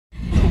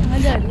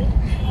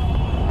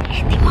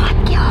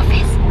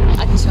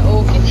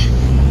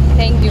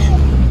Thank you.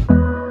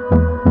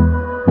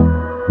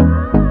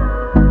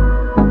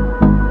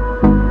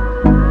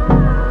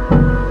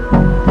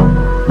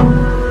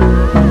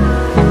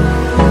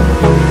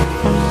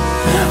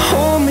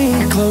 Hold me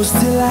close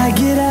till I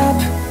get up.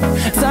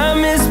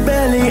 Time is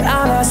barely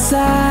on our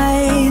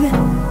side.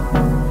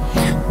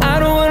 I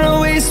don't wanna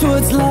waste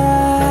what's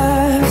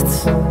left.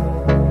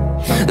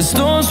 The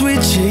storms we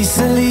chase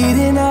are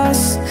leading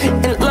us,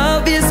 and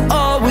love is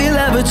all we'll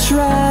ever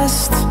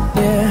trust.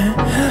 Yeah,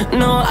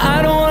 no, I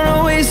don't wanna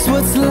waste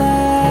what's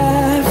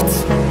left.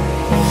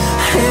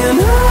 And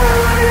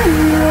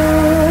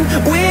on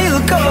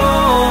we'll go,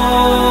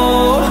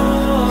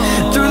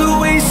 through the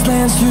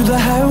wastelands, through the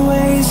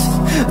highways,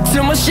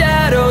 till my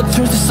shadow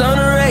turns to sun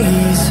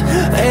rays.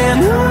 And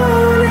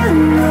on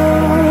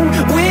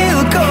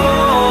we'll go,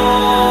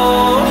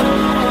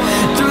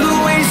 through the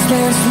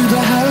wastelands, through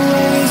the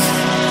highways,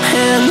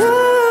 and on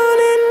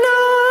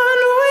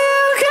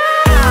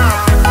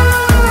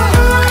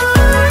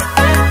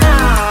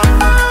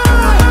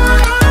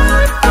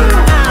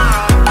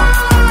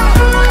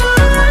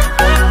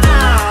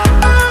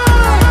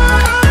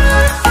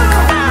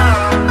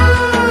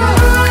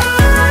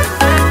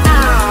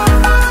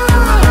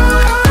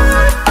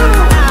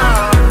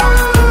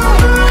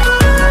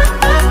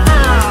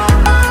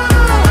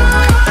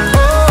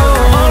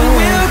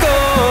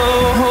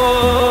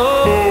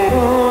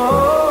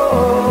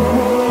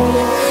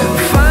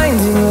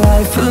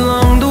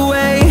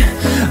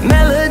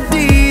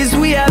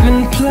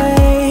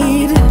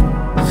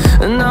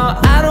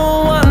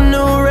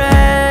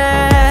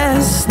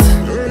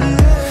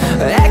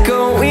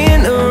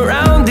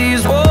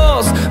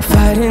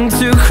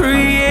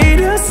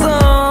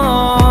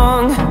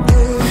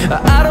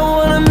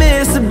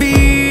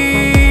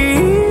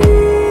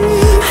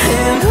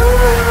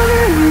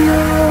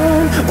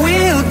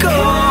we'll go.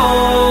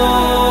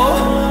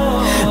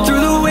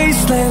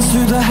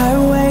 Through the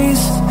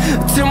highways,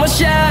 till my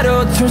shadow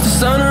turns to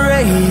sun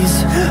rays.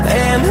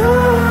 And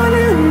on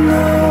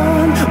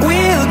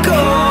we'll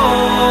go,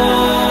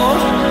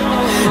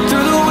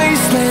 through the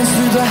wastelands,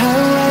 through the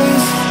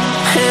highways,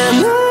 and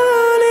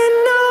on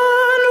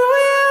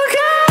we'll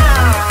go.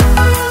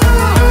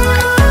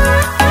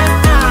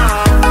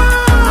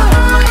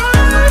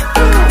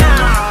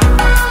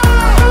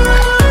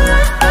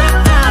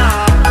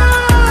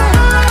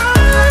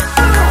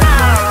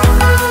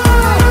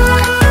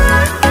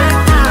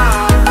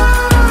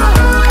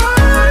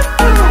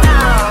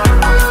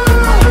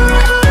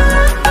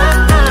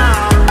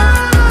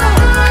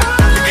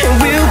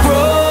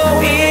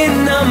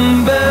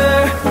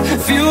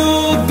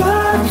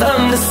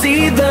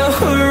 See the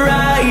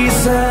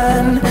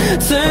horizon,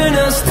 turn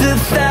us to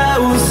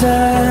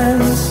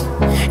thousands,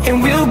 and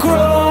we'll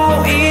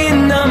grow in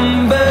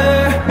number,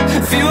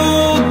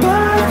 fueled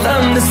by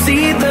them. To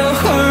see the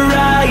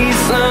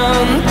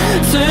horizon,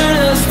 turn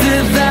us to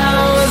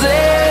thousands,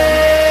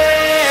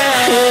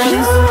 and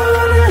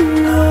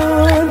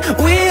on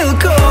we'll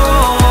go,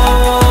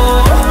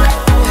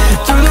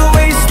 through the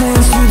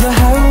wastelands, through the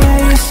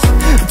highways,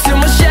 till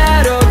my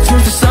shadow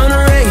turns to sun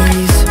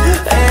rays.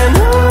 And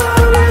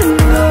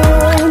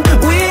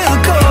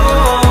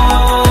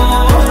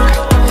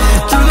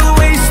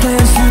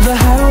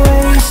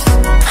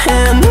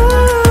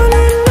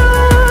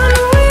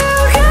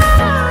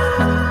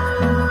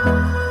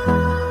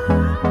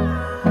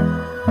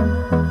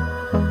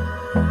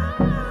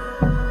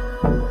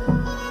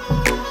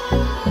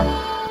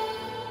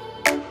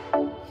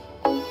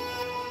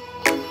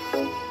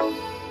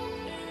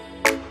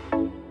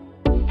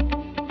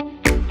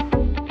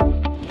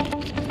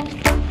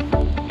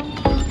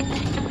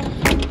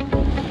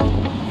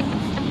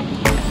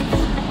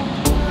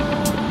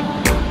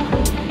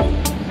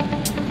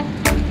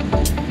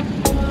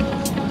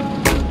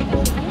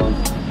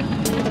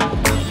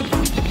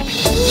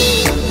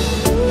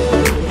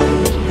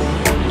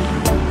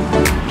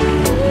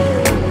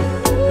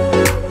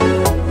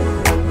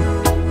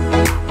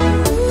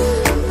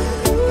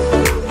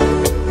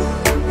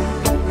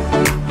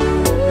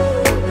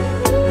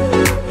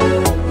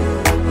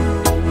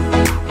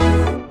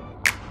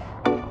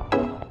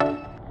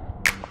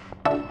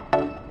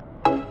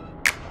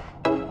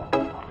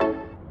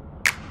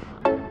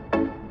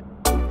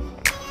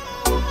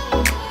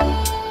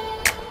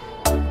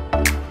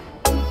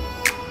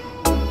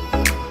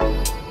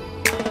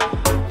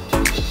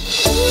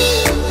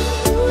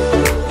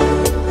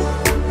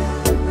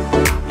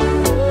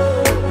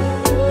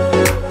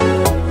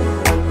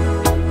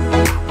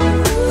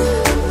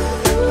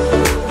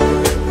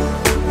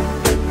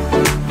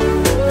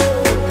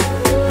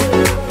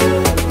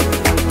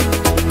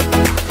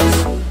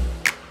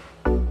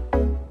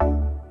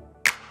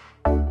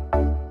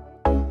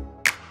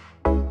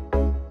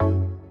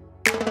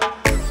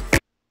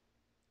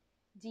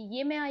जी,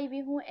 ये मैं आई हुई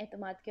हूँ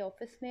एतमाद के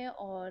office में,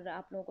 और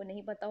आप लोगों को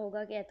नहीं पता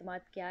होगा कि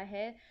एतमाद क्या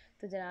है।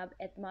 तो जनाब,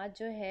 एतमाद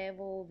जो है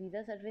वो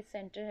वीज़ा सर्विस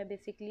सेंटर है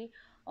बेसिकली,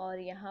 और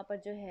यहाँ पर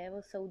जो है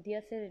वो सऊदीया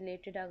से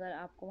रिलेटेड, अगर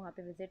आपको वहाँ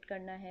पे विज़िट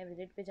करना है,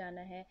 विज़िट पे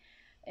जाना है,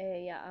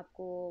 या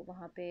आपको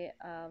वहाँ पे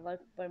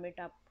वर्क परमिट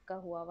आपका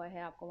हुआ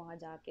है, आपको वहाँ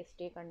जाके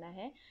स्टे करना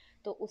है,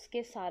 तो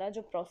उसके सारा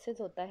जो प्रोसेस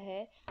होता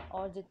है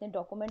और जितने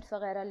डॉक्यूमेंट्स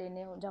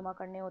वगैरह जमा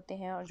करने होते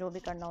हैं और जो भी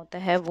करना होता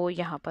है वो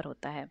यहाँ पर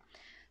होता है।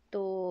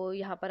 तो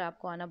यहाँ पर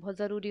आपको आना बहुत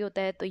ज़रूरी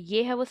होता है। तो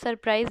ये है वो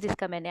सरप्राइज़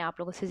जिसका मैंने आप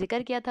लोगों से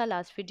ज़िक्र किया था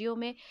लास्ट वीडियो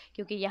में,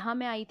 क्योंकि यहाँ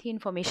मैं आई थी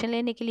इन्फॉर्मेशन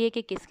लेने के लिए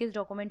कि किस किस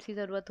डॉक्यूमेंट्स की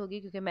ज़रूरत होगी,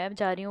 क्योंकि मैं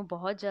जा रही हूँ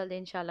बहुत जल्द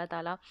इंशाल्लाह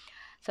ताला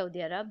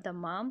सऊदी अरब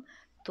दम्माम।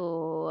 तो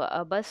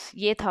बस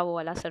ये था वो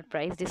वाला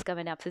सरप्राइज़ जिसका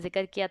मैंने आपसे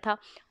ज़िक्र किया था।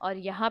 और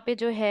यहाँ पे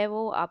जो है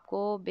वो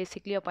आपको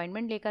बेसिकली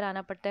अपॉइंटमेंट लेकर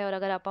आना पड़ता है, और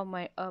अगर आप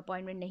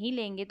अपॉइंटमेंट नहीं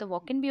लेंगे तो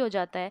वॉक इन भी हो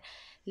जाता है,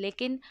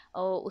 लेकिन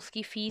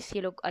उसकी फ़ीस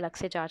ये लोग अलग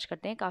से चार्ज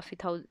करते हैं काफ़ी।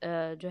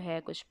 जो है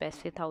कुछ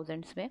पैसे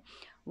थाउजेंड्स में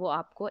वो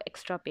आपको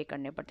एक्स्ट्रा पे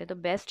करने पड़ते हैं। तो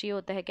बेस्ट ये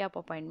होता है कि आप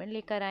अपॉइंटमेंट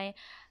लेकर आएँ।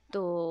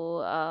 तो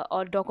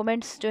और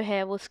डॉक्यूमेंट्स जो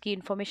है वो उसकी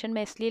इन्फॉर्मेशन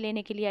मैं इसलिए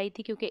लेने के लिए आई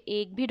थी क्योंकि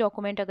एक भी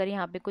डॉक्यूमेंट अगर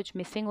यहाँ पे कुछ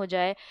मिसिंग हो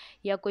जाए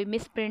या कोई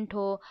मिस प्रिंट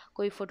हो,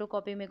 कोई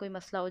फ़ोटोकॉपी में कोई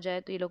मसला हो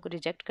जाए, तो ये लोग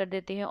रिजेक्ट कर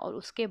देते हैं, और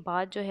उसके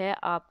बाद जो है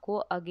आपको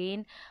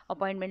अगेन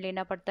अपॉइंटमेंट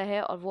लेना पड़ता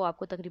है, और वो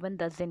आपको तकरीबन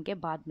 10 दिन के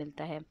बाद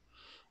मिलता है।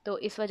 तो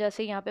इस वजह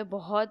से यहाँ पे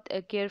बहुत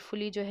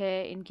केयरफुली जो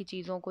है इनकी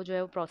चीज़ों को जो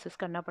है वो प्रोसेस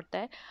करना पड़ता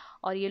है।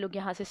 और ये लोग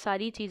यहाँ से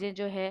सारी चीज़ें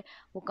जो है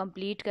वो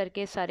कंप्लीट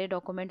करके सारे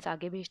डॉक्यूमेंट्स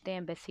आगे भेजते हैं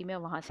एम्बेसी में,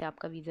 वहाँ से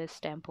आपका वीज़ा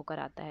स्टैम्प होकर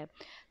आता है।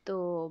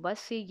 तो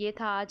बस ये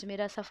था आज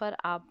मेरा सफ़र।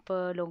 आप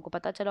लोगों को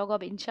पता चला होगा,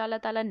 अब इंशाल्लाह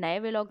ताला नए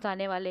व्लॉग्स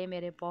आने वाले हैं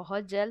मेरे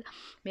बहुत जल्द।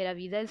 मेरा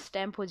वीज़ा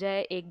स्टैम्प हो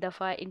जाए एक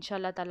दफ़ा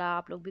इंशाल्लाह ताला,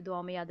 आप लोग भी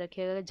दुआ में याद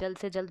रखिएगा जल्द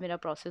से जल्द मेरा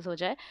प्रोसेस हो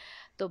जाए।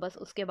 तो बस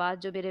उसके बाद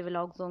जो मेरे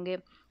व्लॉग्स होंगे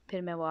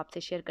फिर मैं वो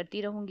आपसे शेयर करती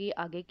रहूँगी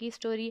आगे की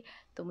स्टोरी।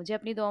 तो मुझे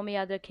अपनी दुआओं में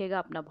याद रखिएगा,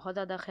 अपना बहुत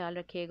ज़्यादा ख्याल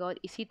रखिएगा, और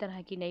इसी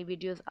तरह की नई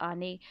वीडियोस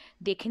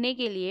देखने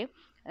के लिए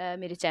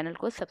मेरे चैनल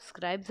को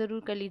सब्सक्राइब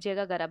ज़रूर कर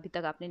लीजिएगा अगर अभी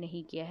तक आपने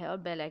नहीं किया है, और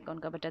बेल आइकॉन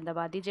का बटन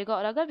दबा दीजिएगा,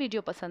 और अगर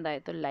वीडियो पसंद आए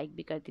तो लाइक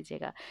भी कर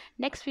दीजिएगा।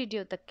 नेक्स्ट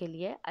वीडियो तक के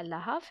लिए अल्लाह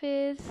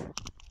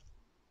हाफिज़।